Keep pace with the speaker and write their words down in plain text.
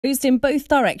Closed in both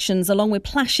directions along with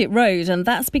Plashett Road, and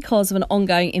that's because of an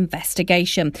ongoing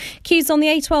investigation. Queues on the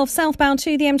A12 southbound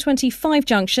to the M25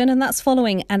 junction, and that's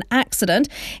following an accident.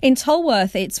 In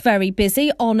Tolworth, it's very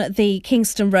busy on the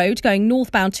Kingston Road going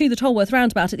northbound to the Tolworth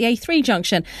roundabout at the A3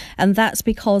 junction, and that's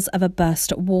because of a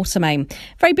burst water main.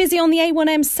 Very busy on the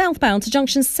A1M southbound to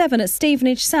junction 7 at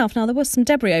Stevenage South. Now, there was some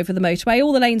debris over the motorway.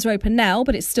 All the lanes are open now,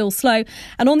 but it's still slow.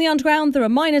 And on the underground, there are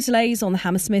minor delays on the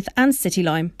Hammersmith and City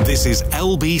Line. This is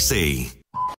LBC.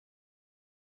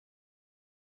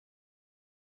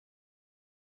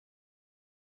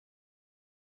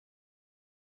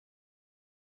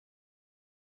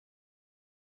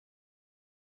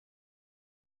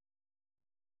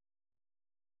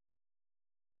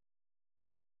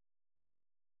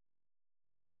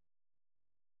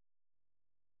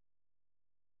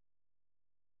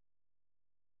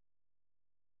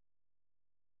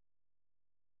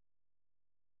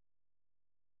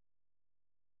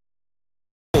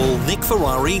 Nick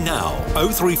Ferrari now.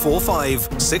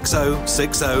 0345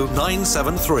 6060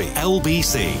 973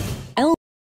 LBC.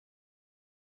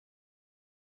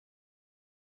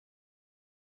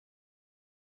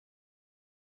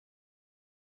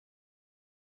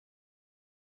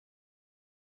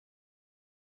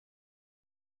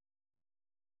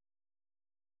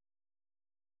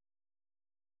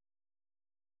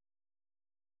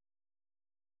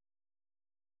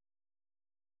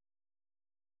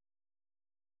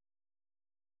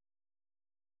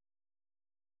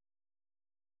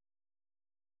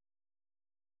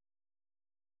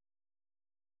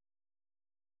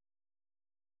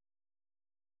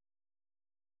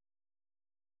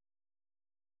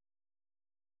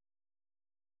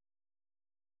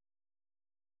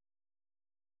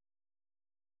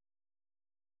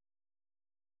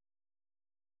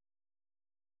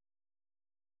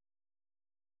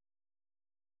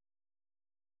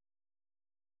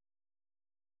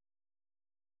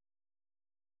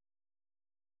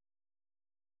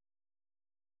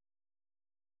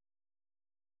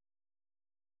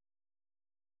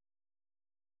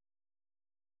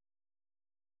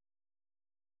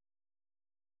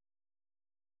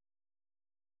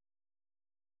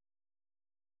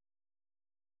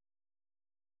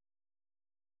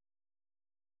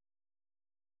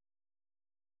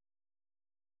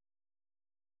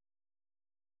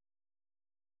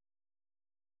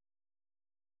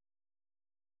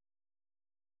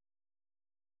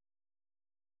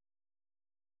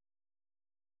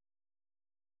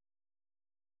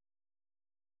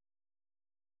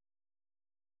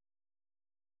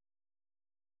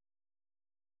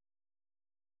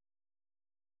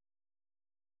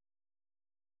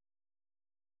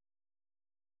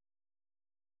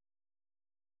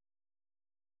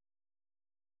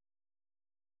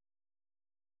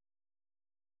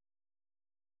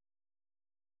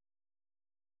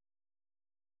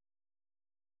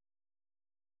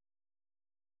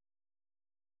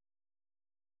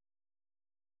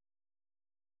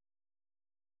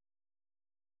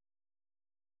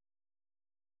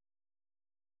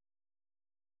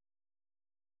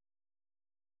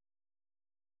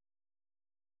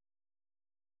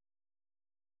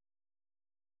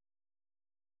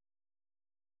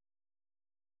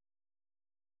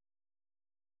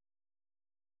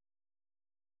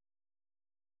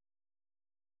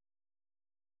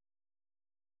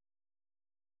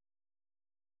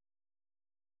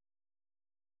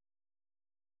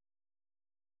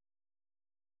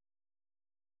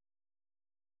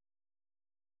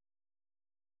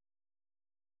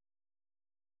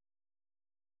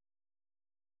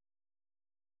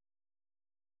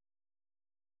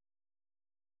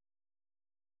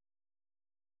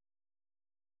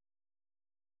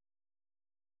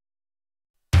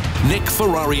 Nick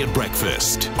Ferrari at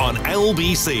breakfast on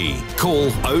LBC. Call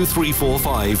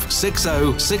 0345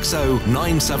 6060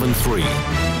 973.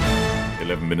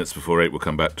 11 minutes before 8, we'll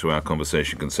come back to our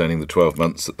conversation concerning the 12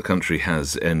 months that the country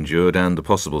has endured and the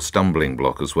possible stumbling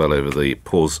block as well over the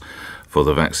pause for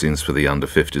the vaccines for the under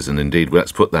 50s. And indeed,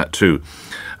 let's put that to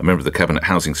a member of the Cabinet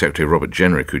Housing Secretary, Robert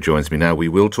Jenrick, who joins me now. We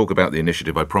will talk about the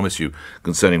initiative, I promise you,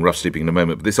 concerning rough sleeping in a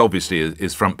moment. But this obviously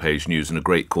is front page news and a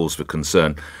great cause for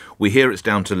concern. We hear it's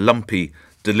down to lumpy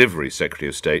delivery, Secretary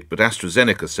of State, but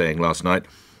AstraZeneca saying last night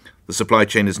the supply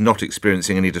chain is not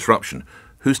experiencing any disruption.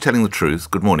 Who's telling the truth?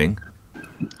 Good morning.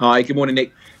 Hi, good morning,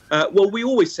 Nick. Well, we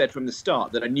always said from the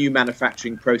start that a new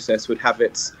manufacturing process would have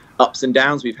its ups and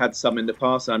downs. We've had some in the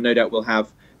past, and no doubt we'll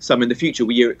have some in the future.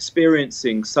 We are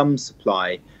experiencing some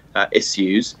supply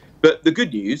issues, but the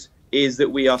good news is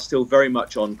that we are still very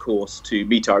much on course to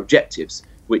meet our objectives,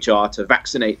 which are to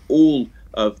vaccinate all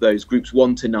of those groups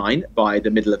 1 to 9 by the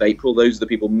middle of April. Those are the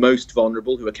people most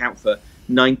vulnerable, who account for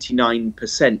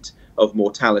 99% of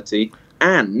mortality,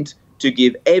 and to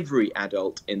give every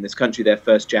adult in this country their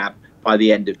first jab by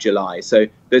the end of July. So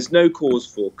there's no cause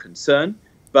for concern,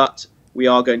 but we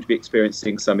are going to be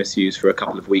experiencing some issues for a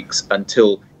couple of weeks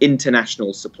until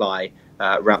international supply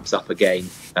ramps up again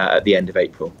at the end of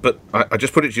April. But I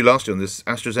just put it to you last year on this.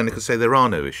 AstraZeneca say there are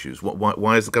no issues.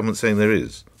 Why is the government saying there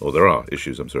is? Or there are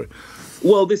issues, I'm sorry.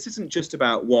 Well, this isn't just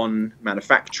about one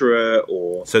manufacturer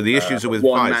or so the issues are with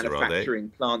one Pfizer, manufacturing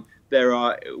plant. There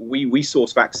are we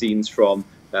source vaccines from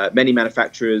many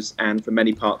manufacturers and from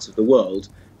many parts of the world,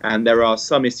 and there are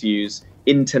some issues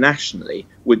internationally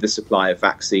with the supply of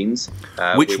vaccines.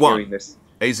 Which one?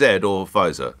 AZ or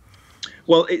Pfizer?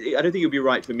 Well, I don't think it would be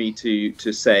right for me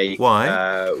to say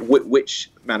why,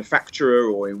 which manufacturer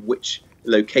or in which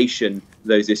location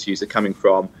those issues are coming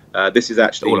from. This is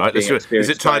actually is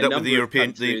it tied up with the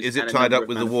European? Is it tied up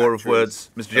with the war of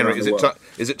words, Mr. Jenrick?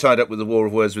 Is it tied up with the war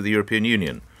of words with the European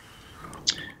Union?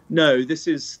 No, this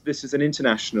is an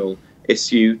international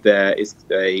issue. There is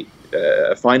a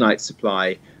finite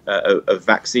supply of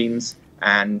vaccines,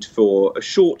 and for a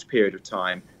short period of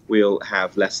time, we'll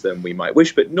have less than we might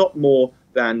wish, but not more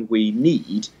than we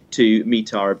need to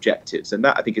meet our objectives. And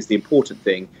that, I think, is the important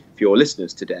thing for your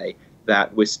listeners today,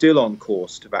 that we're still on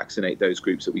course to vaccinate those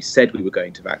groups that we said we were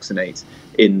going to vaccinate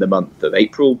in the month of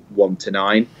April, 1 to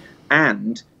 9.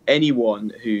 And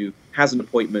anyone who has an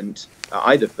appointment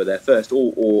either for their first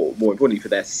or more importantly, for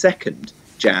their second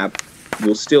jab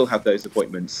will still have those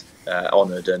appointments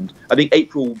honoured. And I think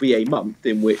April will be a month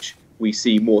in which we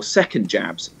see more second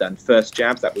jabs than first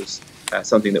jabs. That was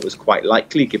something that was quite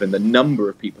likely given the number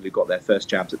of people who got their first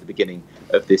jabs at the beginning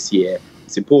of this year.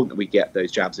 It's important that we get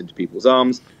those jabs into people's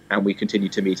arms and we continue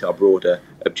to meet our broader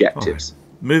objectives.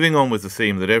 Moving on with the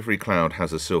theme that every cloud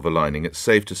has a silver lining, it's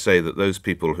safe to say that those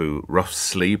people who rough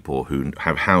sleep or who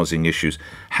have housing issues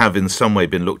have in some way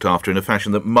been looked after in a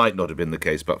fashion that might not have been the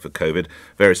case but for COVID.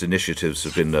 Various initiatives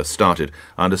have been started.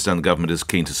 I understand the government is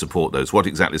keen to support those. What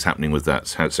exactly is happening with that,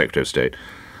 Secretary of State?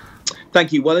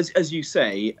 Thank you. Well, as you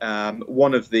say,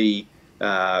 one of the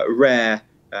rare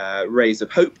rays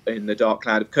of hope in the dark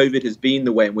cloud of COVID has been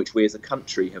the way in which we as a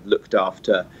country have looked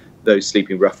after those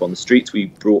sleeping rough on the streets. We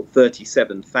brought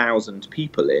 37,000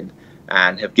 people in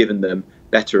and have given them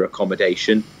better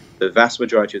accommodation. The vast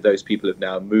majority of those people have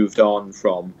now moved on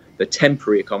from the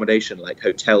temporary accommodation like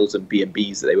hotels and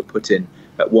B&Bs that they were put in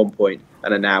at one point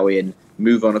and are now in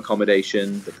move-on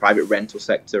accommodation, the private rental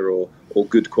sector, or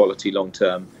good quality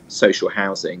long-term social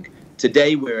housing.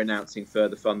 Today we're announcing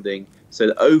further funding so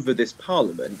that over this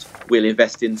Parliament we'll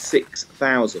invest in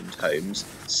 6,000 homes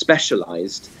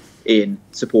specialised in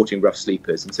supporting rough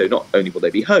sleepers. And so not only will they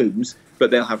be homes,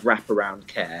 but they'll have wraparound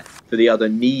care for the other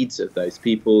needs of those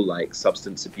people, like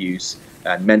substance abuse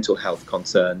and mental health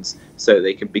concerns, so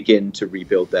they can begin to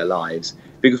rebuild their lives.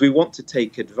 Because we want to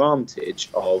take advantage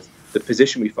of the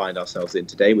position we find ourselves in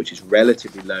today, which is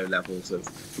relatively low levels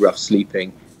of rough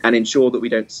sleeping, and ensure that we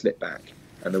don't slip back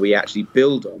and that we actually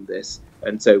build on this,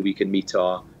 and so we can meet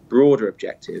our broader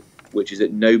objective, which is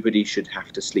that nobody should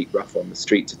have to sleep rough on the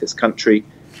streets of this country,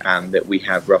 and that we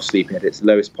have rough sleeping at its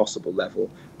lowest possible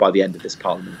level by the end of this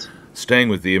Parliament. Staying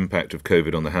with the impact of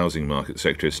COVID on the housing market,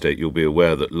 Secretary of State, you'll be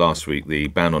aware that last week the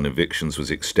ban on evictions was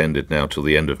extended now till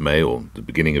the end of May or the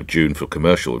beginning of June for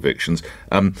commercial evictions.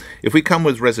 If we come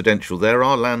with residential, there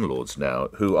are landlords now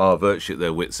who are virtually at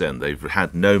their wits' end. They've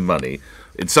had no money,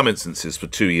 in some instances for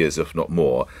 2 years, if not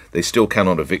more. They still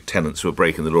cannot evict tenants who are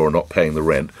breaking the law and not paying the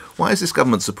rent. Why is this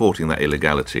government supporting that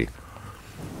illegality?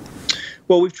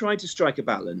 Well, we've tried to strike a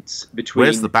balance between...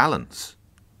 Where's the balance?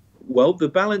 Well, the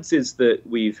balance is that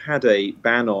we've had a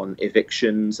ban on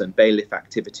evictions and bailiff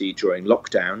activity during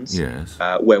lockdowns, yes,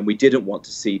 when we didn't want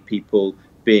to see people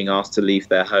being asked to leave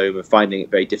their home and finding it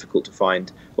very difficult to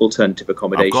find alternative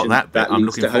accommodation. I've got that bit. That I'm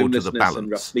leads looking to forward to the homelessness balance.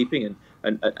 and rough sleeping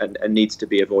and needs to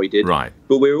be avoided. Right.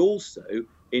 But we're also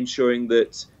ensuring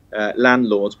that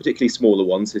landlords, particularly smaller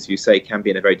ones, as you say, can be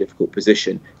in a very difficult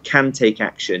position, can take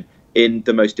action in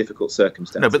the most difficult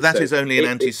circumstances. No, but that is only an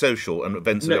antisocial and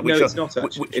events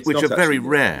which are very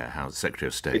rare, Secretary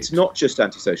of State. It's not just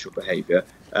antisocial behaviour.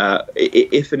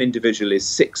 If an individual is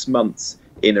 6 months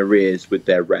in arrears with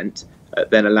their rent,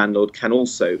 then a landlord can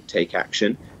also take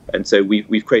action. And so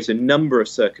we've created a number of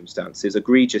circumstances,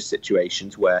 egregious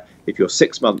situations, where if you're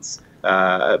 6 months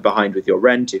behind with your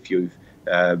rent, if you've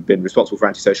been responsible for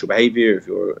antisocial behaviour, if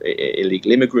you're an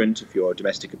illegal immigrant, if you're a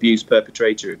domestic abuse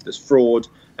perpetrator, if there's fraud,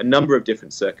 a number of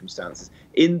different circumstances.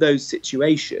 In those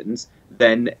situations,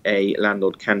 then a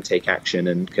landlord can take action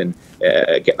and can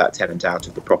get that tenant out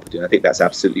of the property. And I think that's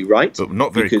absolutely right. But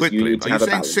not very quickly. Are you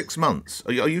saying 6 months?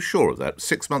 Are you sure of that?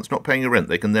 6 months not paying your rent,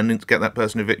 they can then get that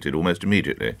person evicted almost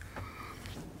immediately?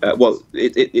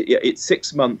 It's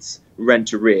 6 months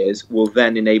rent arrears will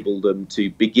then enable them to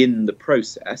begin the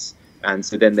process. And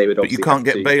so then they would obviously. But you can't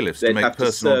get bailiffs to make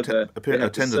personal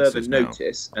attendances. Serve a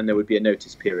notice, and there would be a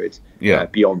notice period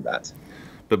beyond that.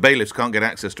 But bailiffs can't get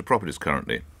access to properties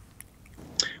currently.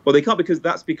 Well, they can't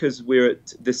because we're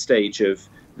at this stage of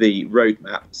the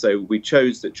roadmap. So we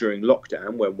chose that during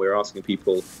lockdown, when we're asking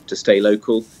people to stay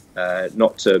local,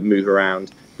 not to move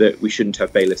around, that we shouldn't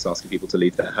have bailiffs asking people to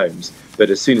leave their homes. But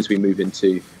as soon as we move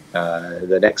into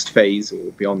the next phase,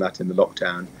 or beyond that in the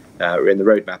lockdown, or in the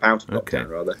roadmap out of lockdown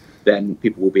rather, then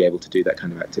people will be able to do that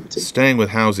kind of activity. Staying with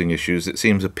housing issues, it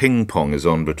seems a ping-pong is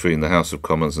on between the House of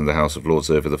Commons and the House of Lords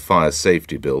over the fire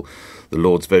safety bill. The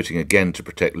Lords voting again to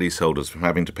protect leaseholders from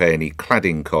having to pay any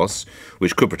cladding costs,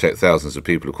 which could protect thousands of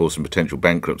people, of course, from potential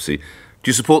bankruptcy. Do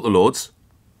you support the Lords?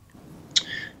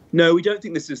 No, we don't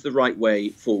think this is the right way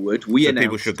forward.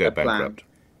 People should go bankrupt.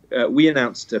 We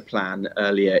announced a plan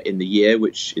earlier in the year,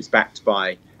 which is backed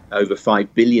by over £5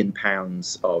 billion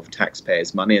of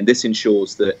taxpayers' money. And this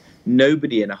ensures that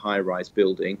nobody in a high-rise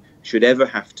building should ever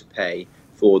have to pay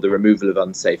for the removal of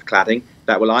unsafe cladding.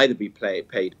 That will either be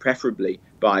paid preferably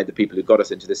by the people who got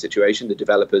us into this situation, the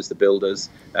developers, the builders,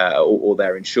 or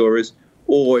their insurers,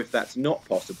 or if that's not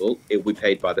possible, it will be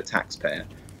paid by the taxpayer.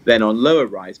 Then on lower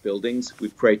rise buildings,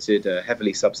 we've created a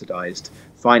heavily subsidised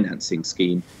financing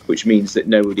scheme, which means that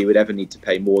nobody would ever need to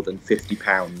pay more than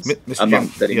 £50 a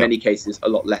month, and in many cases a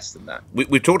lot less than that.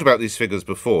 We've talked about these figures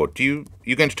before. You're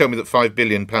going to tell me that £5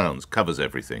 billion covers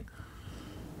everything?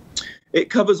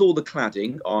 It covers all the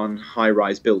cladding on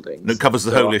high-rise buildings. And it covers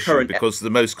the whole issue, because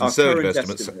the most conservative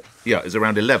estimate is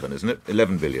around 11, isn't it?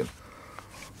 11 billion.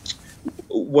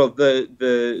 Well,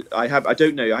 I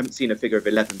don't know. I haven't seen a figure of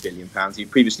 £11 billion. You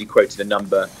previously quoted a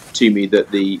number to me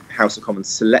that the House of Commons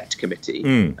Select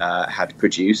Committee had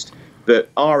produced. But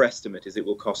our estimate is it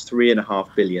will cost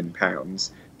 £3.5 billion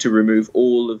to remove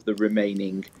all of the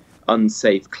remaining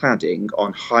unsafe cladding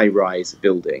on high-rise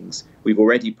buildings. We've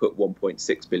already put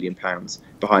 £1.6 billion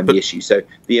behind the issue. So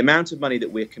the amount of money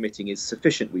that we're committing is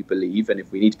sufficient, we believe, and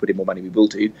if we need to put in more money, we will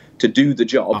do the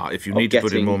job if you need to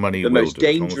put in more money, the most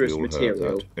dangerous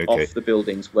material off the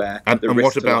buildings where the risk to life is. And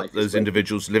what about those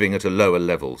individuals living at a lower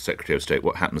level, Secretary of State?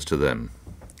 What happens to them?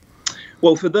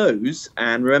 Well, for those,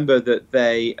 and remember that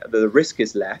the risk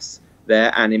is less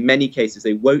there, and in many cases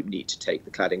they won't need to take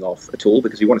the cladding off at all,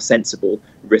 because we want a sensible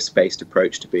risk-based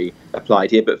approach to be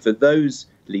applied here. But for those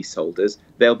leaseholders,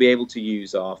 they'll be able to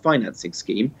use our financing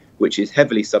scheme, which is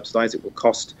heavily subsidised. It will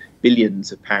cost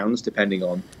billions of pounds depending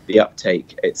on the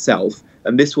uptake itself,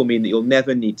 and this will mean that you'll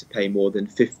never need to pay more than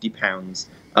 £50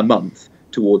 a month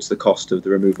towards the cost of the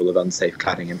removal of unsafe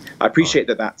cladding. And I appreciate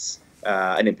that that's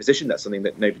an imposition. That's something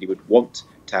that nobody would want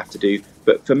to have to do,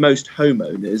 but for most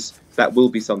homeowners that will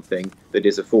be something that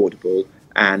is affordable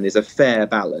and is a fair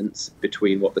balance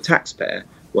between what the taxpayer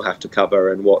will have to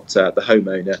cover and what the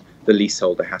homeowner, the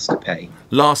leaseholder, has to pay.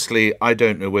 Lastly, I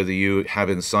don't know whether you have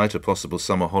in sight a possible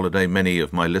summer holiday. Many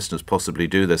of my listeners possibly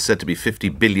do. There's said to be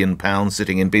 £50 billion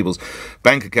sitting in people's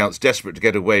bank accounts, desperate to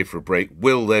get away for a break.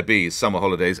 Will there be summer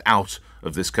holidays out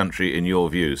of this country, in your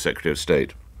view, Secretary of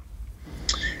State?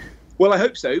 Well, I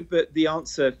hope so, but the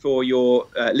answer for your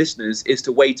listeners is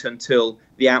to wait until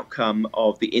the outcome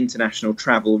of the International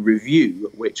Travel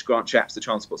Review, which Grant Shapps, the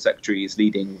Transport Secretary, is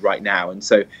leading right now. And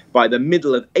so by the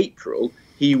middle of April,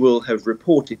 he will have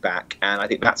reported back, and I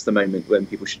think that's the moment when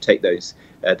people should take those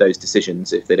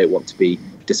decisions if they don't want to be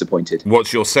disappointed.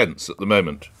 What's your sense at the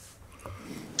moment?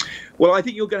 Well, I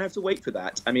think you're going to have to wait for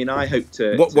that. I mean, I hope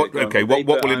to. What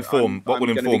will inform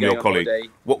your colleague?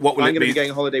 What will I'm going to be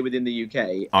going on holiday within the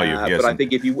UK. Are you? Yes. But I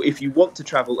think if you want to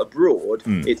travel abroad,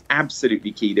 it's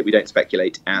absolutely key that we don't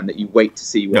speculate and that you wait to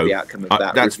see what the outcome of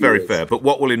that. That's very is. fair. But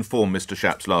what will inform Mr.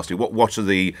 Shapps? Lastly, what are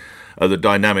the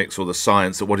dynamics or the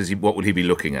science? Or what will he be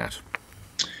looking at?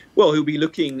 Well, he'll be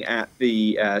looking at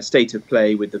the state of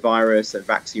play with the virus and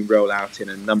vaccine rollout in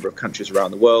a number of countries around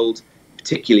the world,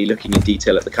 particularly looking in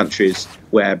detail at the countries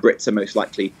where Brits are most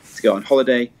likely to go on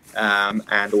holiday.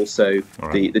 and also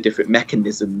the different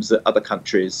mechanisms that other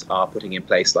countries are putting in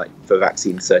place, like for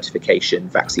vaccine certification,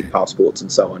 vaccine passports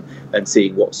and so on, and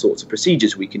seeing what sorts of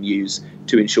procedures we can use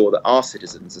to ensure that our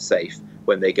citizens are safe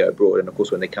when they go abroad and, of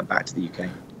course, when they come back to the UK.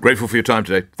 Grateful for your time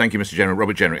today. Thank you, Mr. Jenrick.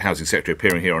 Robert Jenrick, Housing Secretary,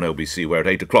 appearing here on LBC, where at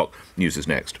 8 o'clock, news is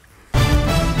next.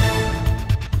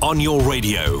 On your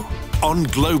radio, on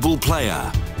Global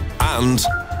Player, and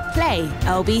Play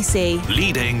LBC.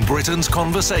 leading Britain's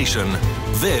conversation.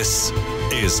 This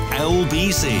is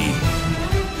LBC.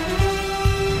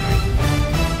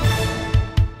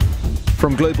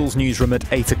 From Global's newsroom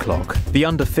at 8 o'clock, the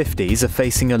under-50s are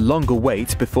facing a longer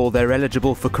wait before they're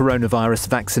eligible for coronavirus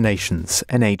vaccinations.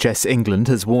 NHS England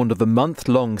has warned of a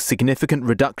month-long significant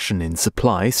reduction in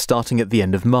supply starting at the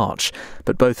end of March.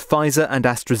 But both Pfizer and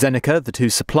AstraZeneca, the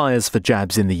two suppliers for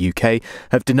jabs in the UK,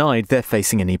 have denied they're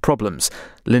facing any problems.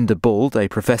 Linda Bald, a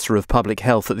professor of public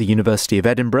health at the University of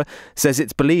Edinburgh, says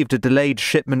it's believed a delayed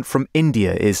shipment from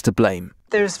India is to blame.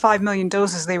 There's 5 million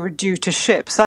doses they were due to ship. So